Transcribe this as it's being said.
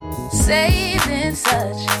Saved in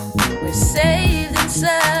such, we're saved in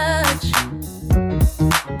such.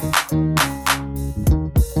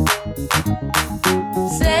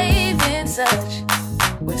 Saved in such,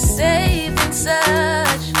 we're saved in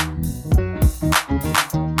such.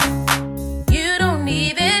 You don't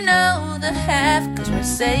even know the half, cause we're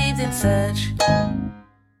saved in such.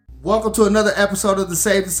 Welcome to another episode of the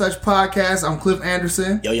Saved in Such podcast. I'm Cliff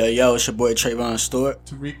Anderson. Yo, it's your boy Trayvon Stewart.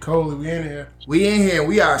 Tariq Coley, we in here. We in here.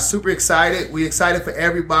 We are super excited. We excited for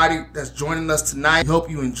everybody that's joining us tonight. We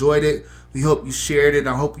hope you enjoyed it. We hope you shared it.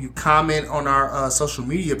 I hope you comment on our social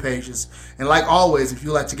media pages. And like always, if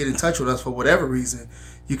you'd like to get in touch with us for whatever reason,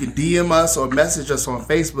 you can DM us or message us on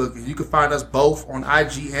Facebook. And you can find us both on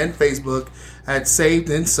IG and Facebook at Saved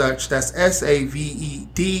in Such. That's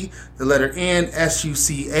SAVED, the letter N,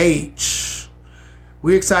 SUCH.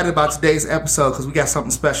 We're excited about today's episode because we got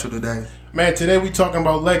something special today. Man, today we talking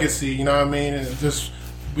about legacy, you know what I mean? And just,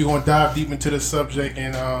 we going to dive deep into the subject.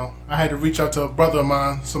 And I had to reach out to a brother of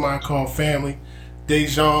mine, somebody called family,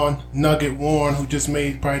 Dejan Nugget Warren, who just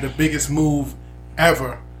made probably the biggest move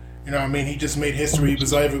ever. You know what I mean? He just made history. He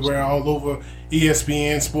was everywhere, all over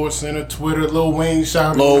ESPN, SportsCenter, Twitter, Lil Wayne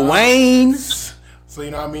shouting. Lil Wayne. So,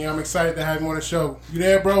 you know what I mean? I'm excited to have him on the show. You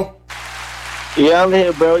there, bro? Yeah, I'm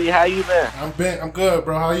here, bro. How you been? I'm good,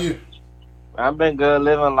 bro. How are you? I've been good,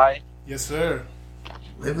 living life. Yes, sir.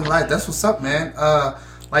 Living life. That's what's up, man.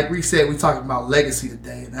 Like Reese said, we talking about legacy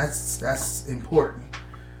today, and that's important.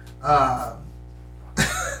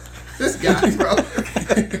 This guy, bro.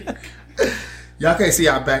 Y'all can't see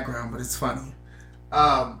our background, but it's funny.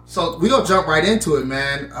 So we gonna jump right into it,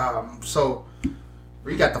 man. So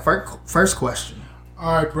we got the first question.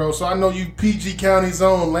 All right, bro. So I know you PG County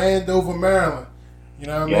zone, Landover, Maryland. You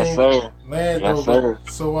know what I mean? Yes, sir. Landover. Yes,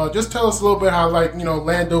 sir. So just tell us a little bit how, like, you know,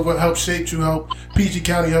 Landover helped shape you, help PG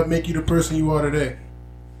County help make you the person you are today.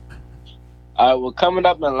 Well, coming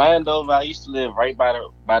up in Landover, I used to live right by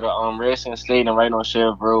the Redskins Stadium, right on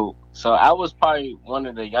Sheriff Road. So I was probably one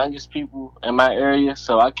of the youngest people in my area.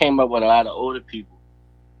 So I came up with a lot of older people.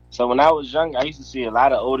 So when I was young, I used to see a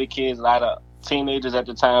lot of older kids, a lot of teenagers at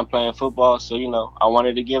the time playing football. So, you know, I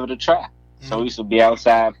wanted to give it a try. So we used to be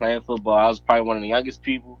outside playing football. I was probably one of the youngest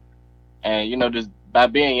people. And, you know, just by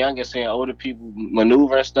being young and seeing older people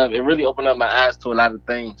maneuver and stuff, it really opened up my eyes to a lot of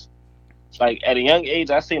things. It's like at a young age,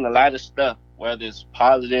 I seen a lot of stuff, whether it's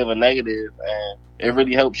positive or negative, and it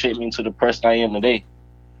really helped shape me into the person I am today.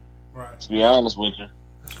 Right. To be honest with you.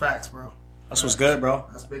 That's facts, bro. That's what's good, bro.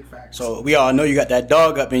 That's big facts. So we all know you got that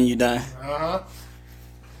dog up in you, done. Uh-huh.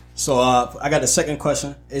 So I got the second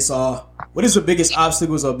question. It's what is the biggest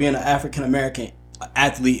obstacles of being an African American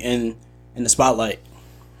athlete in the spotlight?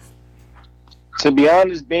 To be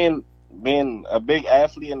honest, being a big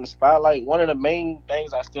athlete in the spotlight, one of the main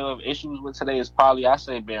things I still have issues with today is probably, I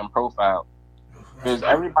say, being profiled. Because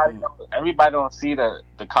everybody don't see the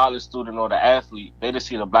college student or the athlete. They just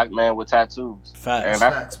see the black man with tattoos. Facts. And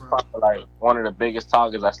that's probably like one of the biggest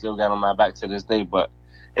targets I still got on my back to this day. But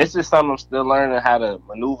it's just something I'm still learning how to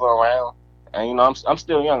maneuver around. And, you know, I'm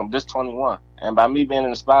still young. I'm just 21. And by me being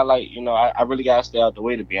in the spotlight, you know, I really got to stay out the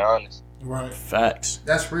way, to be honest. Right. Facts.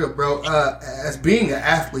 That's real, bro. As being an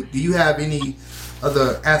athlete, do you have any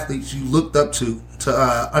other athletes you looked up to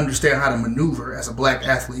understand how to maneuver as a black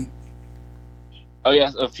athlete? Oh,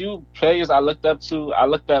 yes. A few players I looked up to. I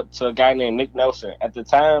looked up to a guy named Nick Nelson. At the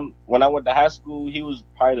time, when I went to high school, he was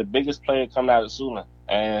probably the biggest player coming out of Sula.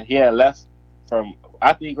 And he had left from,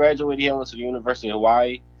 after he graduated, he went to the University of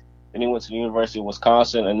Hawaii. Then he went to the University of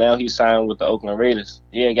Wisconsin. And now he signed with the Oakland Raiders.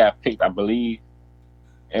 He had got picked, I believe,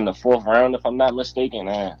 in the 4th round, if I'm not mistaken.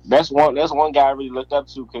 That's one guy I really looked up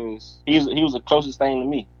to because he was the closest thing to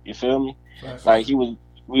me. You feel me? Like, we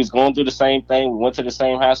was going through the same thing. We went to the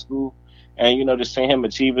same high school. And, you know, to see him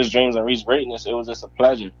achieve his dreams and reach greatness, it was just a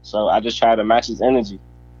pleasure. So I just tried to match his energy.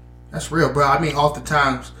 That's real, bro. I mean,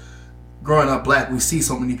 oftentimes, growing up black, we see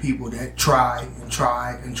so many people that try and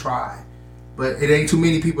try and try. But it ain't too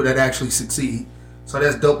many people that actually succeed. So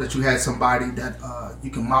that's dope that you had somebody that you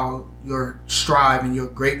can model your strive and your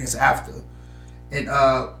greatness after. And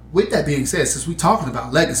with that being said, since we're talking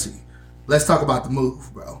about legacy, let's talk about the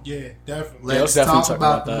move, bro. Yeah, definitely. Let's talk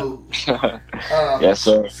about the move. Yes,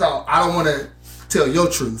 sir. So I don't want to tell your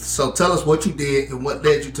truth. So tell us what you did and what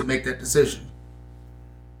led you to make that decision.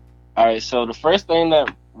 All right, so the first thing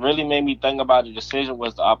that really made me think about the decision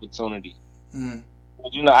was the opportunity.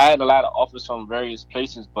 You know, I had a lot of offers from various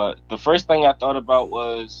places, but the first thing I thought about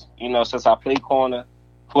was, you know, since I play corner,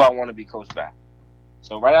 who I want to be coached by.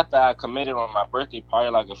 So right after I committed on my birthday, probably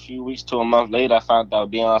like a few weeks to a month later, I found out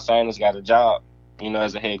Deion Sanders got a job, you know,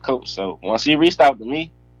 as a head coach. So once he reached out to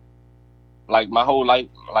me, like my whole life,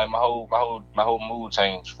 like my whole mood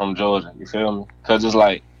changed from Georgia. You feel me? Because it's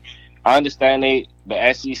like I understand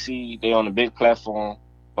the SEC, they on a big platform,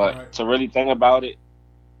 but to really think about it,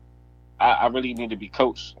 I really need to be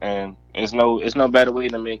coached, and it's no better way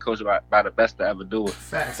than being coached by the best to ever do it.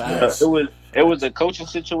 Facts. It was a coaching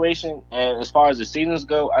situation, and as far as the seasons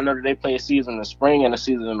go, I know that they play a season in the spring and a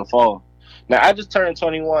season in the fall. Now I just turned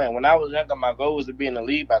 21. When I was younger, my goal was to be in the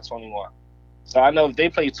league by 21. So I know if they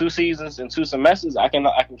play 2 seasons and 2 semesters, I can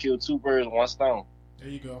kill 2 birds with 1 stone. There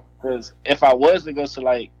you go. Because if I was to go to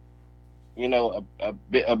like, you know,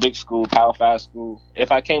 a big school, Power 5 school,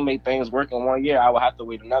 if I can't make things work in 1 year, I would have to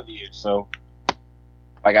wait another year. So,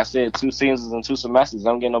 like I said, 2 seasons and 2 semesters,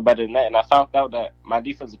 I'm getting no better than that. And I found out that my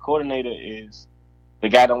defensive coordinator is the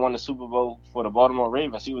guy that won the Super Bowl for the Baltimore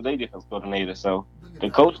Ravens. He was their defensive coordinator. So the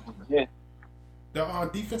coach, yeah. The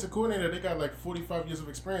defensive coordinator, they got like 45 years of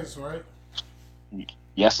experience, right?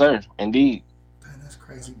 Yes, sir. Indeed. Man, that's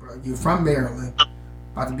crazy, bro. You're from Maryland,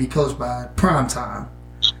 about to be coached by Primetime,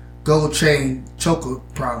 Gold Chain Choker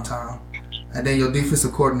Primetime, and then your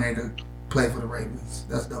defensive coordinator play for the Ravens.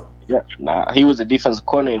 That's dope. Yeah, nah, he was the defensive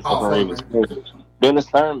coordinator for the Ravens. Dennis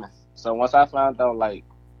Thurman. So once I found out, like,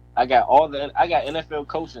 I got NFL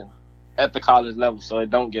coaching at the college level, so it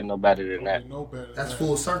don't get no better than that. No better. That's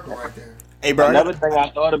full circle right there. Hey, bro. Another thing I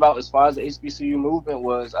thought about as far as the HBCU movement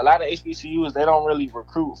was a lot of HBCUs, they don't really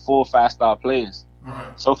recruit full 5-star players.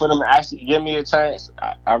 Right. So for them to actually give me a chance,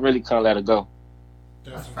 I really couldn't let it go.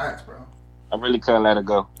 That's facts, bro. I really couldn't let it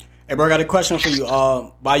go. Hey, bro, I got a question for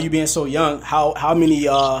you. By you being so young, how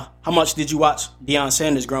much did you watch Deion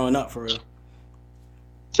Sanders growing up, for real?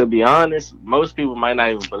 To be honest, most people might not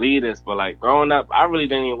even believe this, but like growing up, I really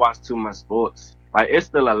didn't even watch too much sports. Like it's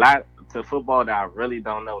still a lot to football that I really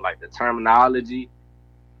don't know, like the terminology.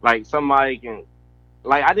 Like somebody can,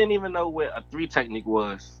 like I didn't even know what a 3 technique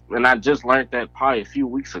was, and I just learned that probably a few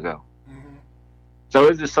weeks ago. So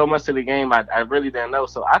it's just so much to the game I really didn't know.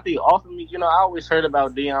 So I think off of me, you know, I always heard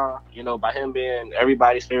about Deion, you know, by him being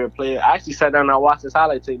everybody's favorite player. I actually sat down and I watched his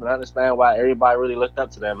highlight tape and I understand why everybody really looked up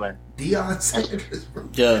to that man. Deion Sanders, bro.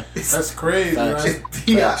 Yeah. That's crazy, right?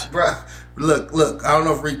 Deion, bro. Look, I don't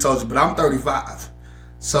know if Reek told you, but I'm 35.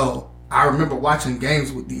 So I remember watching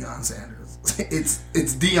games with Deion Sanders.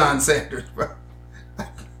 It's Deion Sanders, bro.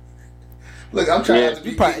 Look, I'm trying to be.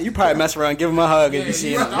 You probably mess around, give him a hug if you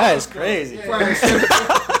see him. That is crazy. Shed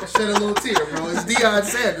a little tear, bro. It's Deion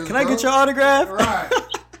Sanders. Can I get your autograph? Right.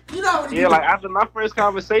 You know what he like after my first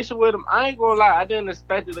conversation with him, I ain't gonna lie, I didn't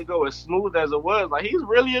expect it to go as smooth as it was. Like he's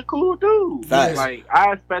really a cool dude. Facts. Like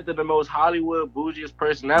I expected the most Hollywood bougiest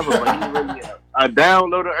person ever, but he's really a down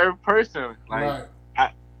low to earth person. Like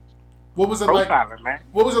what was it like? Man.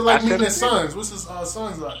 What was it like meeting his sons? What's his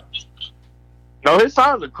sons like? No, his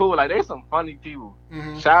sons are cool. Like they some funny people.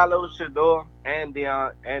 Mm-hmm. Shiloh, Shador, and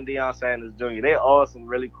Deion Sanders Jr. They're all some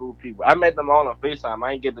really cool people. I met them all on FaceTime.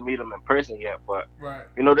 I ain't get to meet them in person yet, but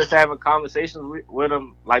you know, just having conversations with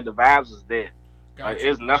them, like the vibes was there. Gotcha. Like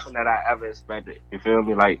it's nothing that I ever expected. You feel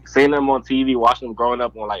me? Like seeing them on TV, watching them growing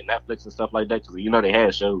up on like Netflix and stuff like that, because you know they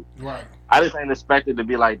had shows. Right. I just ain't expected to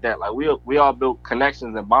be like that. Like we all built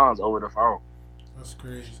connections and bonds over the phone. That's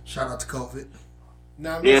crazy. Shout out to COVID.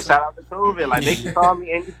 Now, yeah, shout out to COVID. Like they can call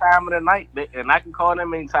me any time of the night, and I can call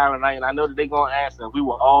them any time of the night, and I know that they gonna answer. We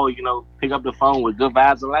will all, you know, pick up the phone with good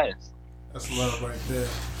vibes and laughs. That's love right there.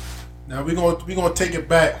 Now we gonna take it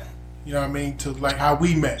back. You know what I mean, to like how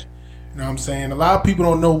we met. You know what I'm saying? A lot of people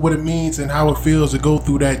don't know what it means and how it feels to go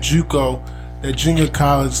through that JUCO, that junior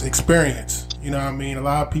college experience. You know what I mean? A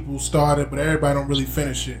lot of people started, but everybody don't really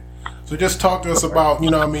finish it. So just talk to us about, you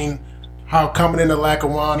know what I mean, how coming into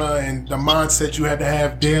Lackawanna and the mindset you had to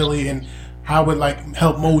have daily and how it like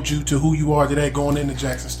helped mold you to who you are today going into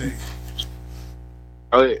Jackson State.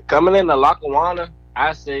 Okay, coming into Lackawanna,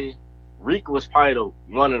 I say Reek was probably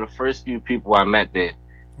one of the first few people I met there.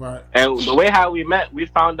 Right. And the way how we met, we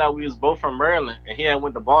found out we was both from Maryland and he had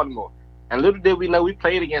went to Baltimore. And little did we know we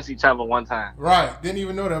played against each other one time. Right. Didn't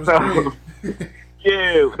even know that was crazy.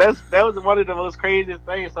 Yeah, that was one of the most craziest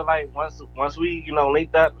things. So like once we, you know,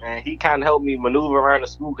 linked up and he kind of helped me maneuver around the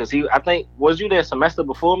school because I think, was you there semester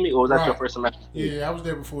before me or was that your first semester? Yeah, I was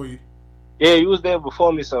there before you. Yeah, you was there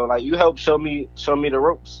before me. So like you helped show me the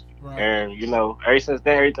ropes. Right. And you know, ever since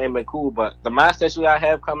then everything been cool. But the mindset you gotta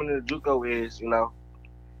have coming into JUCO is, you know,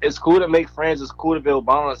 it's cool to make friends, it's cool to build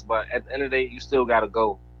bonds, but at the end of the day, you still gotta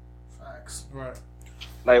go. Facts. Right.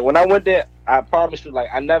 Like when I went there, I promise you, like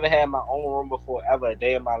I never had my own room before ever a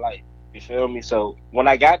day in my life. You feel me? So when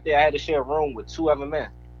I got there, I had to share a room with 2 other men.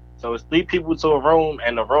 So it's 3 people to a room,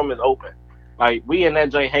 and the room is open. Like we in that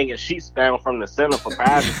joint hanging sheets down from the center for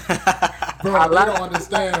privacy. Bro, I don't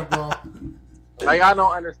understand, bro. Like, I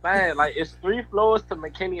don't understand. Like, it's 3 floors to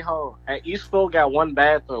McKinney Hall, and each floor got 1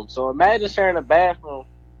 bathroom. So imagine sharing a bathroom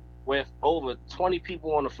with over 20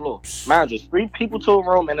 people on the floor. Man, just 3 people to a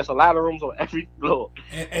room, and there's a lot of rooms on every floor.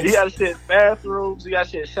 And You gotta share bathrooms, you gotta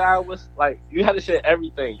share showers, like, you gotta share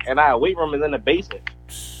everything. And our weight room is in the basement.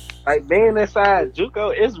 Like, being inside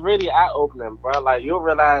JUCO, it's really eye-opening, bro. Like, you'll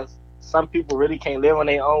realize some people really can't live on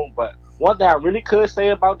their own. But one thing I really could say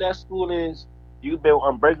about that school is you build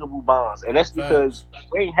unbreakable bonds. And that's because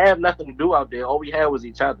we ain't have nothing to do out there. All we had was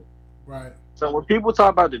each other. right. So when people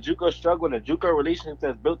talk about the JUCO struggle and the JUCO relationship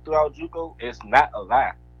that's built throughout JUCO, it's not a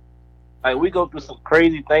lie. Like, we go through some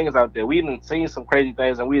crazy things out there. We even seen some crazy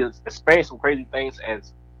things, and we experienced some crazy things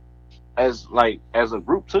as a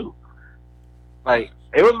group too. Like,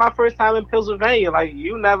 it was my first time in Pennsylvania. Like,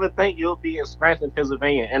 you never think you'll be in Scranton,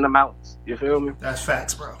 Pennsylvania, in the mountains. You feel me? That's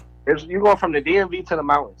facts, bro. You going from the DMV to the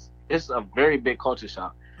mountains. It's a very big culture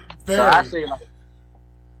shock. Very. So I say, like,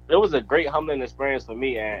 it was a great humbling experience for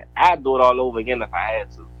me, and I'd do it all over again if I had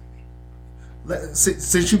to.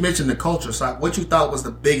 Since you mentioned the culture shock, what you thought was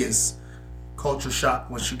the biggest culture shock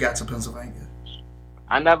once you got to Pennsylvania?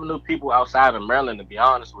 I never knew people outside of Maryland, to be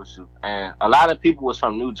honest with you. And a lot of people was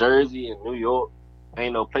from New Jersey and New York, and,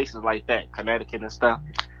 you know, places like that, Connecticut and stuff.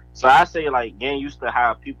 So I say, like, getting used to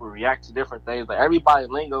how people react to different things. Like, everybody's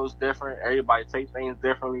lingo is different. Everybody takes things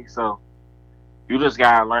differently. So you just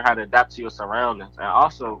gotta learn how to adapt to your surroundings. And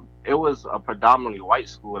also, it was a predominantly white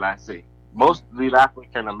school, I say. Most of the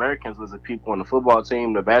African Americans was the people on the football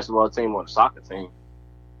team, the basketball team, or the soccer team.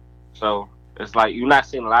 So it's like you're not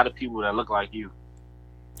seeing a lot of people that look like you.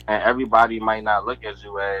 And everybody might not look at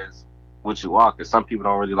you as what you are, because some people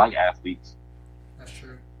don't really like athletes. That's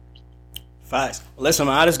true. Facts. Listen,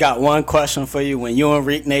 man, I just got one question for you. When you and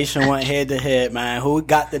Reek Nation went head to head, man, who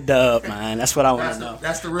got the dub, man? That's what I want to know.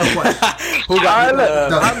 That's the real question. Who got the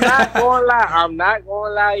dub? I'm not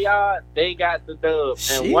gonna lie, y'all. They got the dub.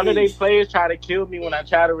 And one of their players tried to kill me when I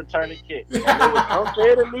tried to return the kick. And it was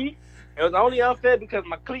unfair to me. It was only unfair because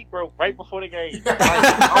my cleat broke right before the game. I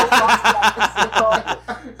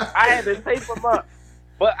had to tape them up.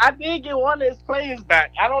 But I did get one of his players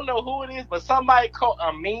back. I don't know who it is, but somebody caught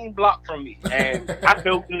a mean block from me. And I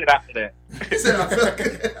feel good after that. He said, I feel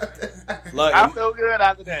good. Look, I feel good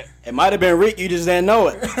after that. it might have been Reek, you just didn't know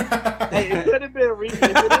it. Hey, it could have been Reed. If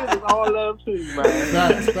it is, it's all love to you,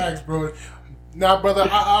 man. Facts, bro. Now, brother,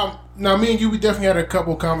 now me and you, we definitely had a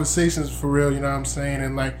couple conversations for real, you know what I'm saying?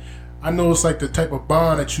 And, like, I know it's like the type of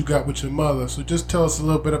bond that you got with your mother. So just tell us a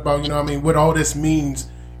little bit about, you know what I mean, what all this means,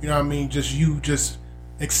 you know what I mean, just you just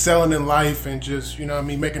excelling in life and just, you know what I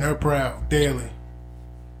mean, making her proud daily.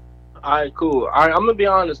 All right, cool. All right, I'm going to be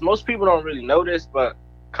honest. Most people don't really know this, but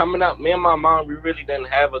coming up, me and my mom, we really didn't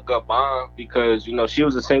have a good bond because, you know, she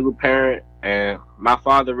was a single parent and my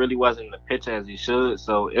father really wasn't in the picture as he should.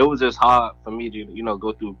 So it was just hard for me to, you know,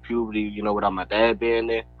 go through puberty, you know, without my dad being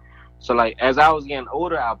there. So, like, as I was getting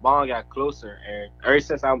older, our bond got closer. And ever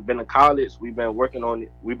since I've been in college, we've been working on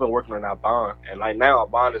our bond. And, like, now our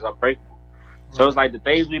bond is unbreakable. So it's like the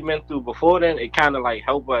things we've been through before then, it kind of, like,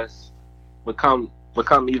 helped us become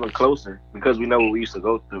even closer because we know what we used to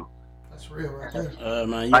go through. That's real right there.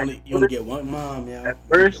 Man, you only get one mom, yeah. At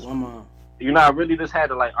first, one mom. You know, I really just had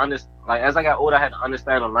to, like, as I got older, I had to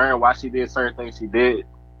understand and learn why she did certain things she did,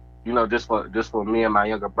 you know, just for me and my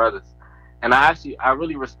younger brothers. And I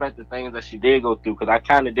really respect the things that she did go through because I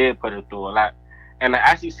kind of did put her through a lot. And to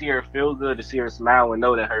actually see her feel good, to see her smile and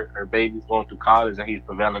know that her baby's going through college and he's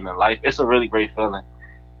prevailing in life, it's a really great feeling.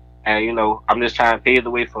 And, you know, I'm just trying to pave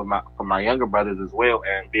the way for my younger brothers as well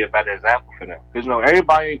and be a better example for them. Because, you know,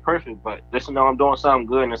 everybody ain't perfect, but just to know I'm doing something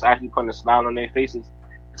good and it's actually putting a smile on their faces,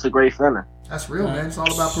 it's a great feeling. That's real, man. It's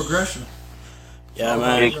all about progression. Yeah,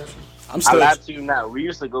 man. I lied to you now. We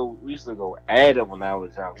used to go at it when I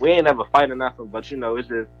was young. We ain't never fight or nothing, but, you know, it's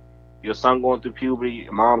just your son going through puberty,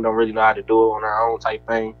 your mom don't really know how to do it on her own type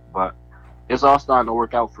thing, but it's all starting to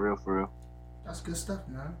work out for real. That's good stuff,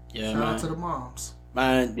 man. Yeah, Shout out to the moms.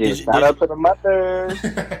 Man, shout out to the mothers.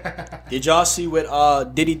 Did y'all see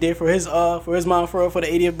what Diddy did for his mom for the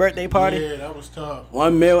 80th birthday party? Yeah, that was tough.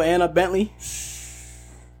 $1 million and a Bentley.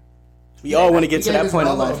 We all want to get to that point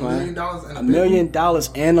in life, man. $1 million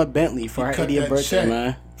and a Bentley for her 80th birthday,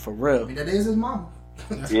 man. For real. I mean, that is his mama.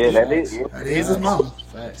 Yeah, that is. Yeah. That is his mama.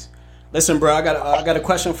 Facts. Listen, bro, I got a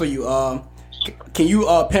question for you. Can you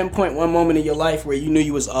pinpoint one moment in your life where you knew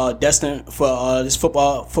you was destined for this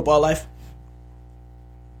football life?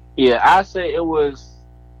 Yeah, I say it was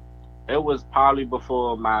probably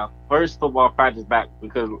before my first football practice back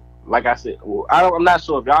because, like I said, I'm not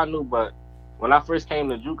sure if y'all knew, but when I first came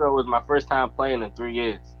to JUCO, it was my first time playing in 3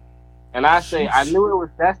 years. And I say I knew it was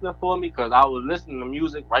destined for me because I was listening to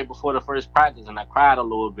music right before the first practice, and I cried a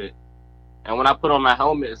little bit. And when I put on my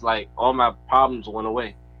helmet, it's like all my problems went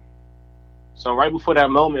away. So right before that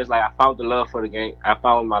moment, it's like I found the love for the game. I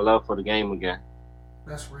found my love for the game again.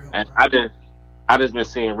 That's real. And bro. I just been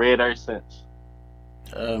seeing red ever since.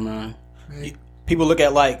 Man. People look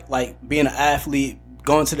at like being an athlete,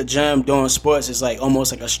 going to the gym, doing sports is like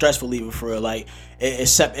almost like a stress reliever for real. Like it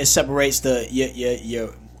separates your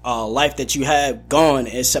life that you have gone.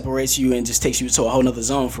 It separates you and just takes you to a whole nother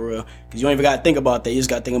zone for real. Because you don't even got to think about that. You just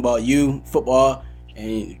got to think about you, football,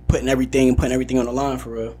 and putting everything on the line for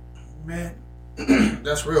real. Man,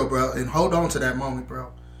 that's real, bro. And hold on to that moment,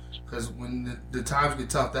 bro. Because when the times get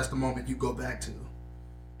tough, that's the moment you go back to.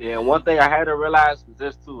 Yeah, and one thing I had to realize is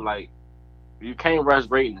this too, like, you can't rush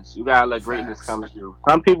greatness. You gotta let greatness come to you.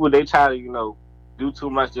 Some people, they try to, do too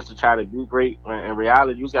much just to try to be great. When in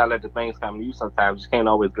reality, you just gotta let the things come to you sometimes. You can't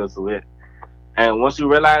always go through it. And once you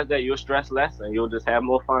realize that, you'll stress less and you'll just have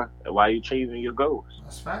more fun while you're achieving your goals.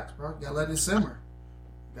 That's facts, bro. You gotta let it simmer.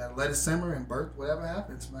 You gotta let it simmer and birth whatever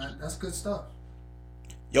happens, man. That's good stuff.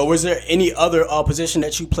 Yo, was there any other position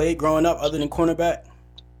that you played growing up other than cornerback?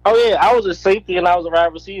 Oh, yeah. I was a safety and I was a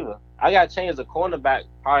wide receiver. I got changed to cornerback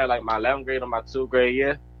probably like my 11th grade or my 2th grade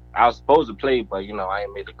year. I was supposed to play, but, I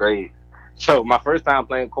ain't made the grade. So my first time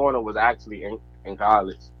playing corner was actually in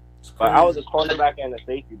college. But I was a cornerback and a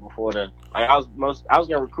safety before that. Like I was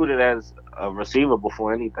getting recruited as a receiver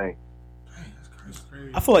before anything.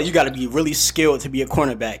 I feel like you got to be really skilled to be a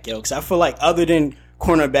cornerback, yo. Because I feel like other than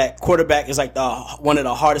cornerback, quarterback is like one of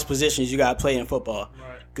the hardest positions you got to play in football. Right.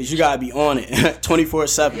 Because you got to be on it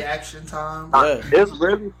 24/7. The action time. Yeah. It's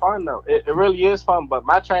really fun, though. It really is fun. But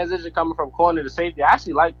my transition coming from corner to safety, I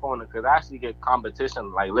actually like corner because I actually get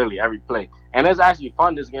competition like literally every play. And it's actually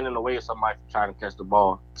fun just getting in the way of somebody trying to catch the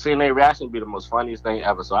ball. Seeing their reaction be the most funniest thing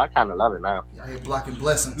ever. So I kind of love it now. Y'all here blocking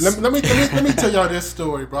blessings. Let me tell y'all this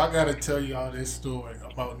story, bro. I got to tell y'all this story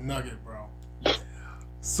about Nugget, bro.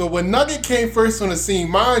 So when Nugget came first on the scene,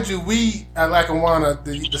 mind you, we at Lackawanna,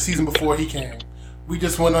 the season before he came, we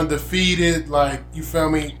just went undefeated. Like, you feel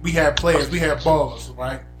me? We had players. We had ballers,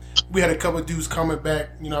 right? We had a couple of dudes coming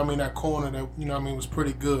back, that corner that, was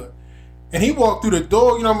pretty good. And he walked through the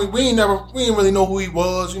door, we didn't really know who he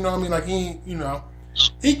was, like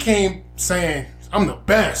he came saying, I'm the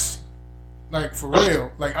best. Like, for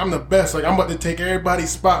real. Like, I'm the best. Like, I'm about to take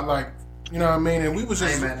everybody's spot, like, and we was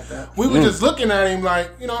just just looking at him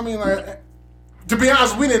like, like, to be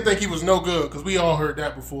honest, we didn't think he was no good because we all heard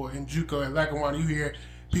that before in JUCO at Lackawanna. You hear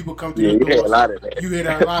people come through the doors. Hear a lot of that. You hear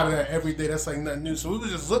a lot of that every day. That's like nothing new. So we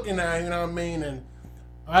was just looking at him, and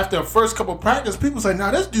after the first couple of practice, people say,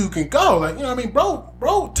 "Nah, this dude can go." Like,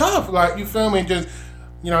 bro, tough. Like, you feel me? Just,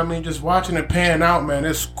 just watching it pan out, man.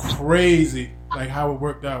 It's crazy, like how it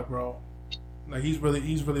worked out, bro. Like, he's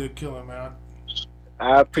really a killer, man.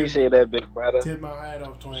 I appreciate that, big brother. Tip my hat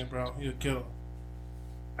off to him, bro. He's a killer.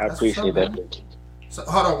 I appreciate that, big. So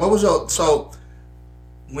hold on, so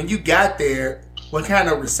when you got there, what kind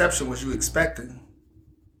of reception was you expecting?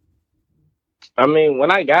 I mean, when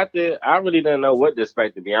I got there, I really didn't know what to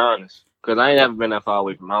expect, to be honest, because I ain't never been that far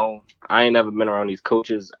away from home. I ain't never been around these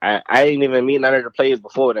coaches. I ain't even meet none of the players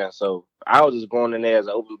before that, so I was just going in there as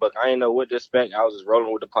an open book. I didn't know what to expect. I was just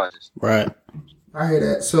rolling with the punches. Right. I hear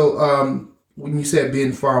that. So when you said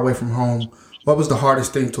being far away from home, what was the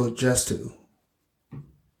hardest thing to adjust to?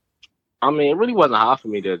 I mean, it really wasn't hard for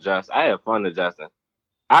me to adjust. I had fun adjusting.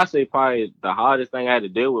 I say probably the hardest thing I had to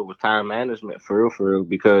deal with was time management, for real,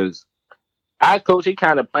 because our coach, he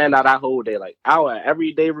kind of planned out our whole day. Like, our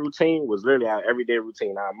everyday routine was literally our everyday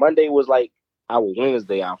routine. Our Monday was like our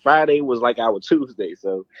Wednesday. Our Friday was like our Tuesday.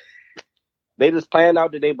 So they just planned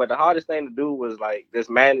out the day. But the hardest thing to do was, like,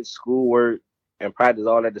 just manage schoolwork and practice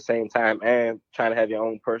all at the same time and trying to have your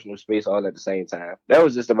own personal space all at the same time. That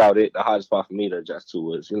was just about it. The hardest part for me to adjust to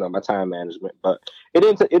was, my time management. But it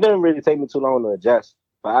didn't really take me too long to adjust.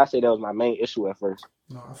 But I say that was my main issue at first.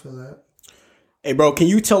 No, I feel that. Hey, bro, can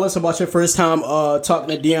you tell us about your first time talking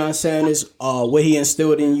to Deion Sanders, what he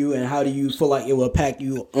instilled in you, and how do you feel like it will impact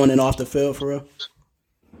you on and off the field for real?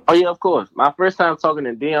 Oh, yeah, of course. My first time talking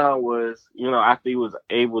to Deion was, after he was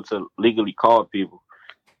able to legally call people.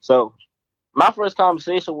 So my first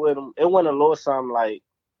conversation with him, it went a little something like,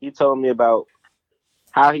 he told me about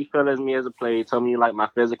how he felt as me as a player. He told me, like, my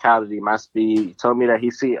physicality, my speed. He told me that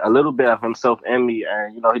he see a little bit of himself in me,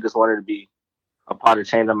 and, he just wanted to be a part of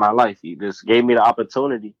changing my life. He just gave me the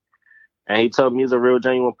opportunity, and he told me he's a real,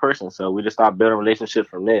 genuine person. So we just started building relationships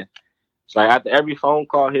from there. So, like, after every phone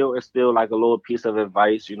call, he'll instill, like, a little piece of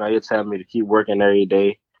advice. He'll tell me to keep working every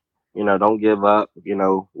day. Don't give up.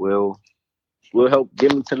 will help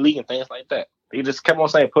get me to the league and things like that. He just kept on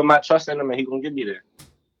saying, put my trust in him and he gonna get me there.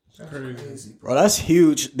 Crazy. Bro, that's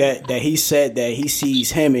huge that he said that he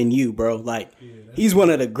sees him in you, bro. Like, he's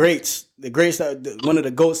one of the greats, one of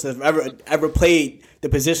the GOATs that have ever played the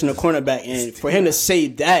position of cornerback. And for him to say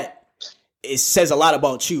that, it says a lot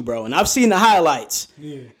about you, bro. And I've seen the highlights,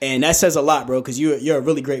 and that says a lot, bro, because you're a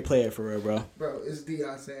really great player for real, bro. Bro, it's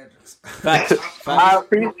Deion Sanders. Facts. I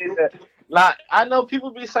appreciate that. Like, I know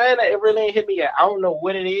people be saying that it really ain't hit me yet. I don't know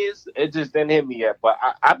what it is. It just didn't hit me yet. But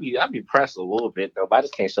I be pressed a little bit though. But I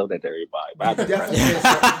just can't show that to everybody. But I be Definitely can't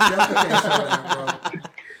show that,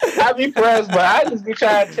 bro. I be pressed, but I just be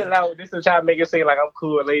trying to chill out. This is trying to make it seem like I'm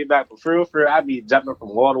cool and laid back. But for real, I be jumping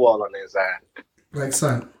from wall to wall on the inside. Like,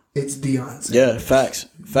 son, it's Deion Sanders. Yeah, facts.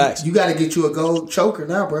 You got to get you a gold choker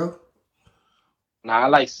now, bro. Nah, I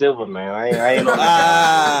like silver, man. I ain't no.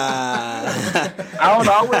 I don't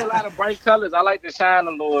know. I wear a lot of bright colors. I like to shine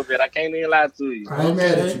a little bit. I can't even lie to you. I ain't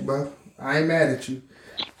mad at you, bro. I ain't mad at you.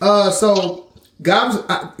 So God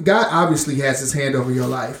obviously has his hand over your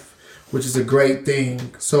life, which is a great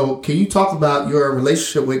thing. So can you talk about your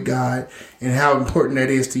relationship with God and how important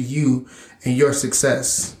that is to you and your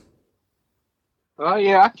success? Oh,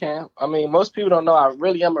 yeah, I can. I mean, most people don't know I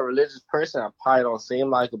really am a religious person. I probably don't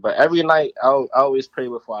seem like it, but every night I always pray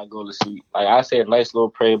before I go to sleep. Like, I say a nice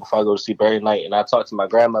little prayer before I go to sleep every night, and I talk to my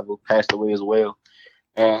grandmother who passed away as well.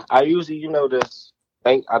 And I usually,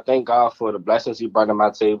 I thank God for the blessings he brought to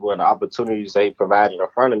my table and the opportunities that he provided in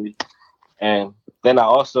front of me. And then I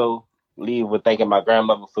also leave with thanking my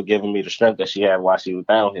grandmother for giving me the strength that she had while she was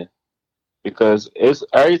down here. Because it's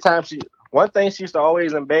every time one thing she used to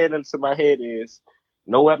always embed into my head is,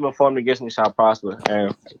 no weapon formed against me shall prosper.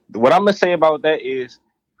 And what I'm going to say about that is,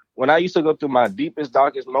 when I used to go through my deepest,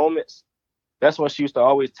 darkest moments, that's when she used to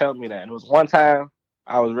always tell me that. And it was one time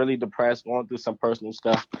I was really depressed, going through some personal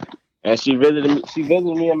stuff. And she visited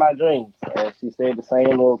me in my dreams. And she said the same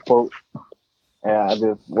little quote. And I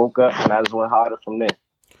just woke up and I just went harder from there.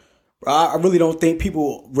 Bro, I really don't think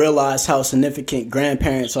people realize how significant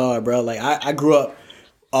grandparents are, bro. Like, I grew up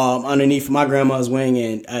underneath my grandma's wing,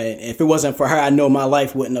 and if it wasn't for her, I know my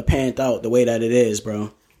life wouldn't have panned out the way that it is, bro.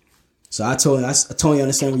 So I totally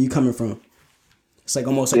understand where you coming from. It's like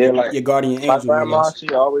almost like your guardian angel. My grandma, she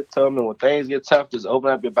always told me when things get tough, just open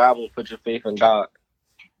up your Bible and put your faith in God.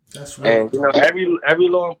 That's right. And every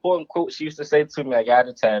little important quote she used to say to me, I got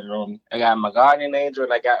it tatted on me. I got my guardian angel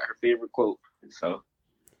and I got her favorite quote. So,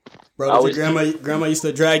 bro, did your grandma used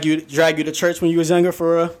to drag you to church when you was younger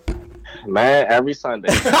for Man, every Sunday.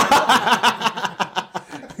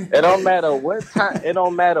 It don't matter what time. It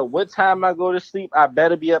don't matter what time I go to sleep. I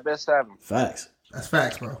better be up at 7. Facts. That's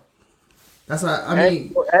facts, bro. That's not. I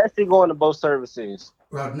mean, actually going to both services.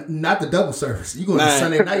 Well, not the double service. You going to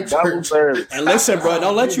Sunday night church? And listen, bro,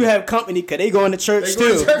 don't let you have company because they going to church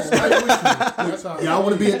too. Y'all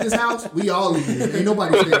want to be at this house? We all leave. Ain't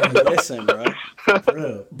nobody staying here. Listen, bro.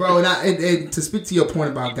 Bro, and to speak to your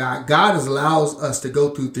point about God allows us to go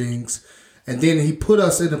through things, and then he put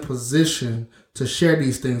us in a position to share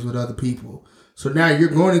these things with other people. So now you're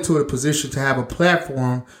going into a position to have a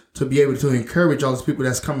platform to be able to encourage all those people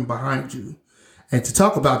that's coming behind you. And to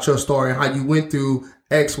talk about your story, how you went through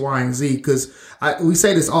X, Y, and Z. Because we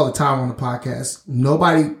say this all the time on the podcast.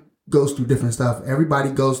 Nobody goes through different stuff. Everybody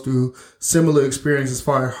goes through similar experiences as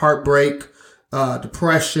far as heartbreak,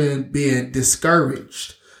 depression, being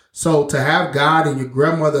discouraged. So to have God and your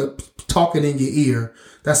grandmother talking in your ear,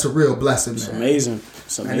 that's a real blessing, man. It's amazing.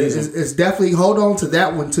 It's amazing. And it's definitely, hold on to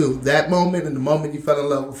that one too. That moment and the moment you fell in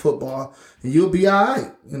love with football, and you'll be all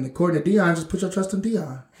right. And according to Deion, just put your trust in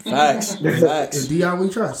Deion. Facts. In Deion we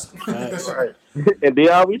trust. That's right. In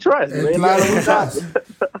Deion we trust. In Deion we trust.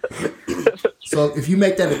 So if you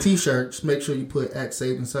make that a t-shirt, just make sure you put at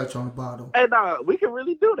Saved and Such on the bottom. And we can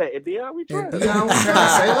really do that. In Deion we trust. In Deion we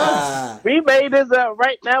trust. Say less. We made this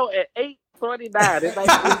right now at 8:29.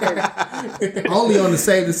 It's only on the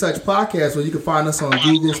Saved and Such podcast, where you can find us on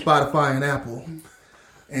Google, Spotify, and Apple.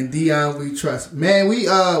 And Deion we trust. Man, we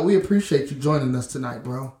appreciate you joining us tonight,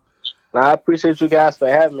 bro. I appreciate you guys for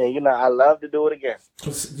having me. I love to do it again.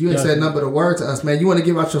 You ain't said nothing but a word to us, man. You want to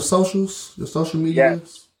give out your socials, your social media?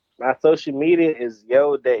 Yes. My social media is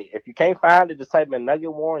Yo Day. If you can't find it, just type in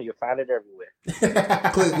Nugget Warren. You'll find it everywhere.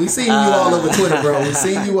 We seen you all over Twitter, bro. We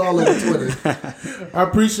seen you all over Twitter. I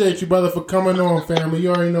appreciate you, brother, for coming on, family. You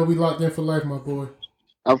already know we locked in for life, my boy.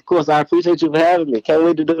 Of course, I appreciate you for having me. Can't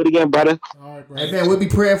wait to do it again, brother. All right, bro. Hey, man, we'll be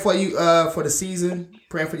praying for you for the season,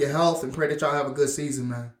 praying for your health, and pray that y'all have a good season,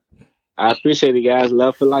 man. I appreciate it, guys.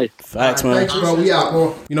 Love for life. Facts, man. Thanks, bro. We out.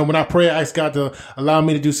 Well, when I pray, I ask God to allow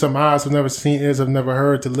me to do something eyes have never seen, ears have never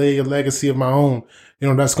heard, to lay a legacy of my own.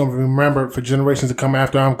 That's going to be remembered for generations to come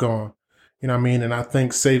after I'm gone. You know what I mean? And I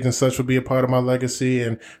think Saved and Such will be a part of my legacy.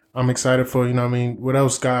 And I'm excited for, what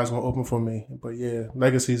else God's going to open for me. But yeah,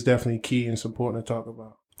 legacy is definitely key and it's important to talk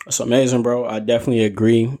about. That's amazing, bro. I definitely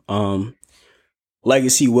agree.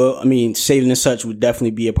 Legacy Saving and Such would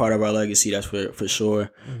definitely be a part of our legacy. That's for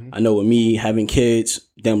sure. Mm-hmm. I know with me having kids,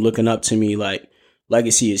 them looking up to me, like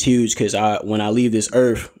legacy is huge because when I leave this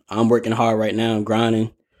earth, I'm working hard right now and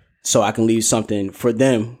grinding so I can leave something for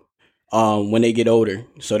them when they get older.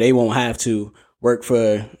 So they won't have to work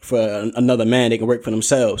for another man. They can work for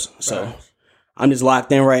themselves. So I'm just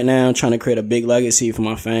locked in right now trying to create a big legacy for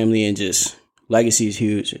my family and just... Legacy is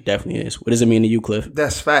huge. It definitely is. What does it mean to you, Cliff?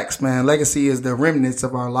 That's facts, man. Legacy is the remnants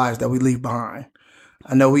of our lives that we leave behind.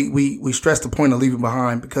 I know we stress the point of leaving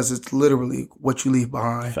behind because it's literally what you leave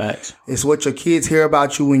behind. Facts. It's what your kids hear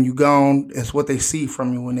about you when you gone. It's what they see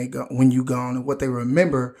from you when you gone, and what they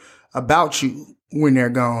remember about you when they're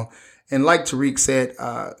gone. And like Tariq said,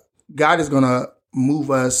 God is gonna move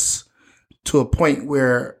us to a point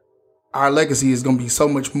where our legacy is gonna be so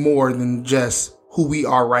much more than just who we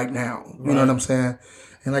are right now. You know what I'm saying?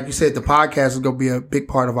 And like you said, the podcast is going to be a big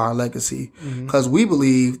part of our legacy because we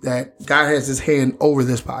believe that God has his hand over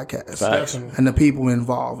this podcast and the people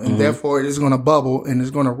involved. And therefore it is going to bubble and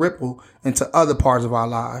it's going to ripple into other parts of our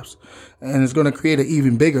lives. And it's going to create an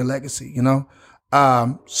even bigger legacy,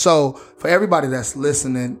 So for everybody that's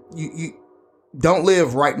listening, you don't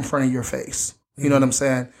live right in front of your face. You know what I'm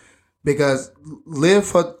saying? Because live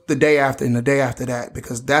for the day after and the day after that,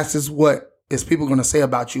 because that's just what is people going to say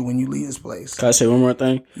about you when you leave this place. Can I say one more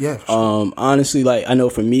thing? Yeah. Sure. Honestly, I know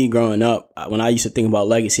for me growing up, when I used to think about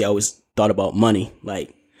legacy, I always thought about money.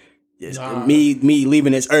 Me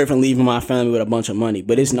leaving this earth and leaving my family with a bunch of money.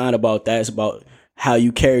 But it's not about that. It's about how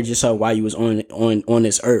you carried yourself while you was on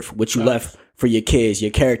this earth, what you left for your kids,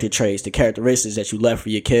 your character traits, the characteristics that you left for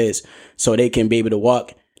your kids, so they can be able to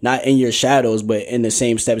walk not in your shadows, but in the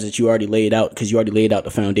same steps that you already laid out, because you already laid out the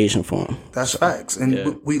foundation for them. That's facts.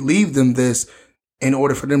 And we leave them this in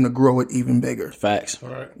order for them to grow it even bigger. Facts. All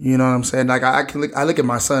right. You know what I'm saying? Like I look at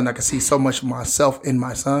my son, I can see so much of myself in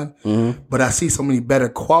my son, but I see so many better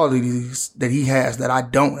qualities that he has that I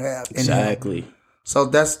don't have in exactly. him. So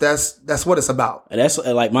that's what it's about. And that's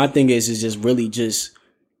like my thing is just really just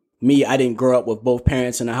me. I didn't grow up with both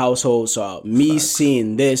parents in the household, so me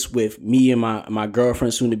seeing this with me and my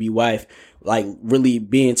girlfriend, soon to be wife, like really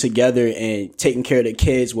being together and taking care of the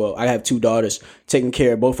kids. Well, I have 2 daughters, taking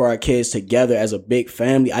care of both of our kids together as a big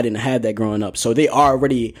family. I didn't have that growing up, so they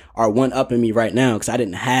already are one up in me right now because I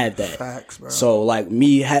didn't have that. Facts, bro. So like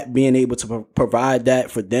me being able to provide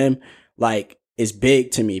that for them, like is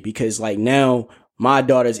big to me because like now my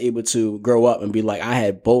daughter is able to grow up and be like, I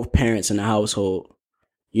had both parents in the household.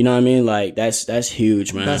 You know what I mean? Like that's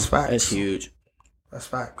huge, man. That's facts. That's huge. That's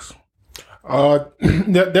facts.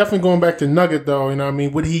 Definitely going back to Nugget though, you know what I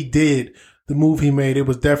mean? What he did, the move he made, it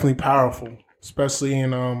was definitely powerful. Especially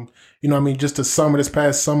in you know what I mean, just the summer, this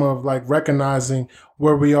past summer of like recognizing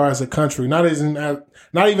where we are as a country. Not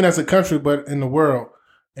even as a country, but in the world.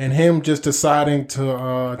 And him just deciding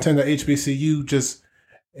to attend the HBCU just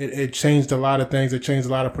it changed a lot of things. It changed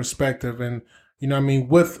a lot of perspective. And you know what I mean?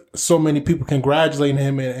 With so many people congratulating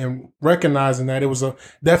him and recognizing that, it was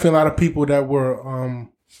definitely a lot of people that were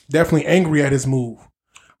definitely angry at his move.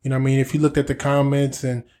 You know what I mean? If you looked at the comments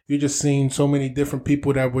and you just seen so many different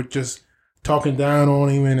people that were just talking down on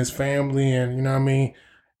him and his family, and you know what I mean?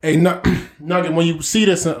 Hey, Nugget, when you see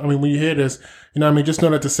this, I mean, when you hear this, you know what I mean? Just know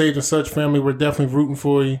that the Saved and Such family, we're definitely rooting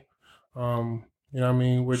for you. You know what I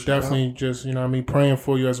mean? We're definitely just, you know what I mean, praying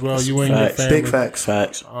for you as well. You and your family. Big facts.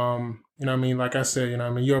 Facts. You know what I mean? Like I said, you know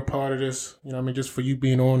what I mean? You're a part of this. You know what I mean? Just for you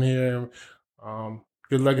being on here.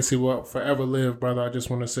 Your legacy will forever live, brother. I just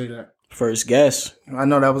want to say that. First guest. I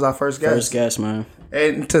know that was our first guest. First guest, man.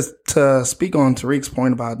 And to speak on Tariq's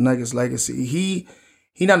point about Nugget's legacy, he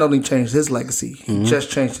not only changed his legacy, he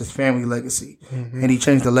just changed his family legacy. And he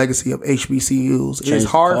changed the legacy of HBCUs. It is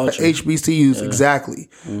hard for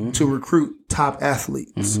HBCUs, to recruit top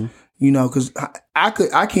athletes. You know, because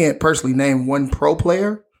I can't personally name one pro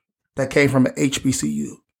player that came from an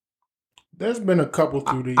HBCU. There's been a couple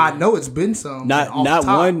through the years. I know it's been some. Not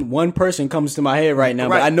one person comes to my head right now,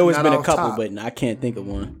 but I know it's been a couple, but I can't think of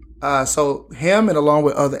one. So him and along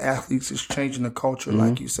with other athletes is changing the culture,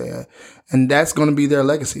 like you said, and that's going to be their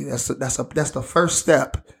legacy. That's the first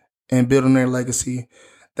step in building their legacy.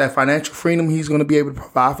 That financial freedom he's going to be able to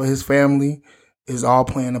provide for his family is all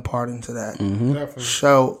playing a part into that. Definitely.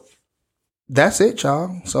 So that's it,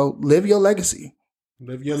 y'all. So live your legacy.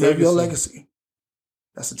 Live your legacy.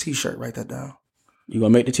 That's a t-shirt. Write that down. You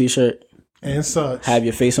gonna make the t-shirt? And such. Have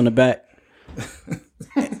your face on the back.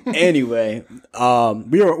 Anyway,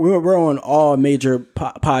 we're on all major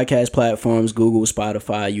podcast platforms, Google,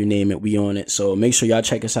 Spotify, you name it, we on it. So make sure y'all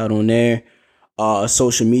check us out on there.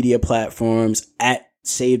 Social media platforms at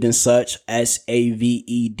Saved and Such,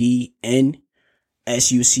 SAVEDNSUCH,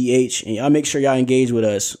 and y'all make sure y'all engage with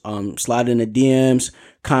us. Slide in the DMs,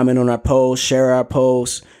 comment on our posts, share our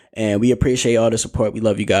posts, and we appreciate all the support. We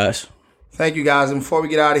love you guys. Thank you, guys. And before we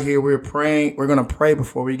get out of here, we're praying. We're going to pray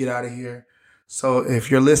before we get out of here. So if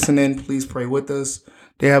you're listening, please pray with us.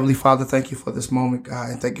 Dear Heavenly Father, thank you for this moment,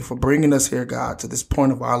 God. And thank you for bringing us here, God, to this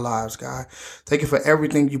point of our lives, God. Thank you for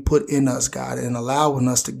everything you put in us, God, and allowing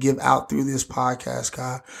us to give out through this podcast,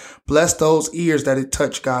 God. Bless those ears that it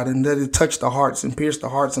touched, God, and that it touched the hearts and pierced the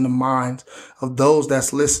hearts and the minds of those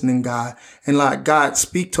that's listening, God. And like God,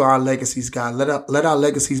 speak to our legacies, God. Let our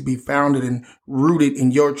legacies be founded and rooted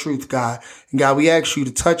in your truth, God. And God, we ask you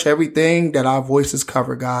to touch everything that our voices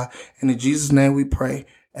cover, God. And in Jesus' name we pray.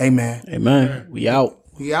 Amen. Amen. We out.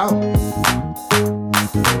 We out.